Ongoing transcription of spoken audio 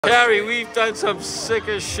Harry, we've done some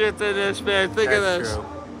sicker shit than this, man. Think of this.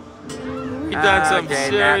 True. We've done some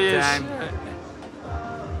serious shit.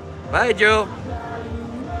 Bye, Joe.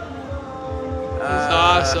 That's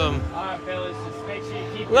awesome. Alright, fellas, just make sure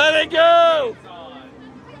you keep Let it go!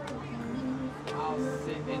 I'll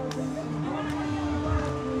sit it.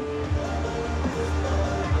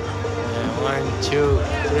 One, two,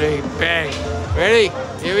 three, bang. Ready?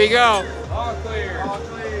 Here we go. All clear. All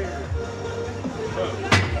clear.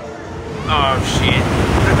 Oh, shit.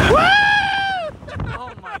 Woo!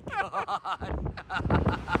 Oh, my God.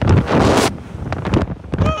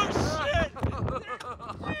 Oh, shit!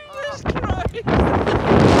 Jesus Christ!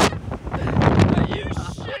 Are you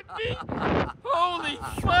shitting me? Holy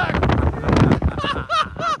fuck!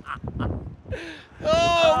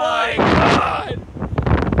 Oh my God!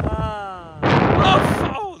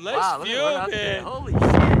 Oh, nice Wow, look view, at what else man. there. Holy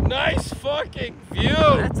shit. Nice fucking view.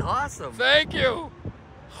 That's awesome. Thank you.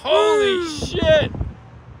 Holy shit.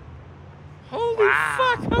 Holy Wow.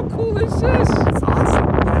 fuck, how cool is this? That's awesome.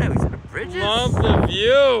 Yeah, he's in the bridges. Love the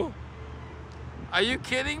view. Are you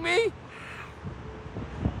kidding me?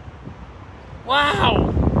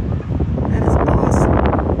 Wow. That is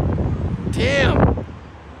awesome. Damn.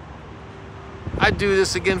 I'd do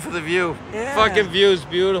this again for the view. Yeah. Fucking view's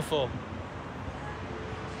beautiful.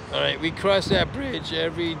 All right, we cross that bridge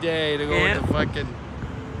every day to go Yeah. to fucking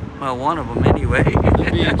Well, one of them anyway. the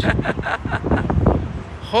beach.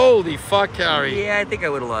 Holy fuck, Harry. Yeah, I think I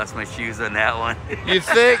would have lost my shoes on that one. You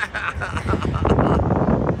think?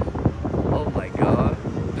 Oh my God.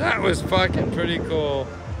 That was fucking pretty cool.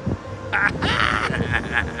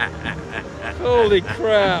 Holy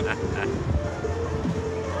crap.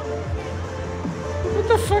 What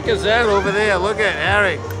the fuck is that over there? Look at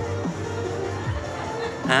Harry.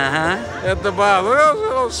 Uh-huh. At the bar. Look at those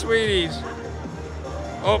little sweeties.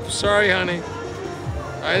 Oh, sorry, honey.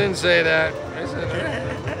 I didn't say that. I said that.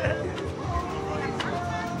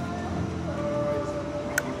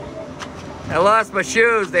 I lost my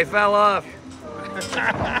shoes. They fell off.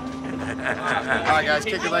 Alright guys,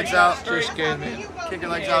 kick your legs out. Just kidding, man. Kick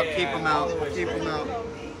your legs out, keep them out. Keep them out.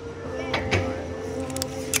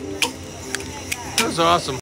 That was awesome.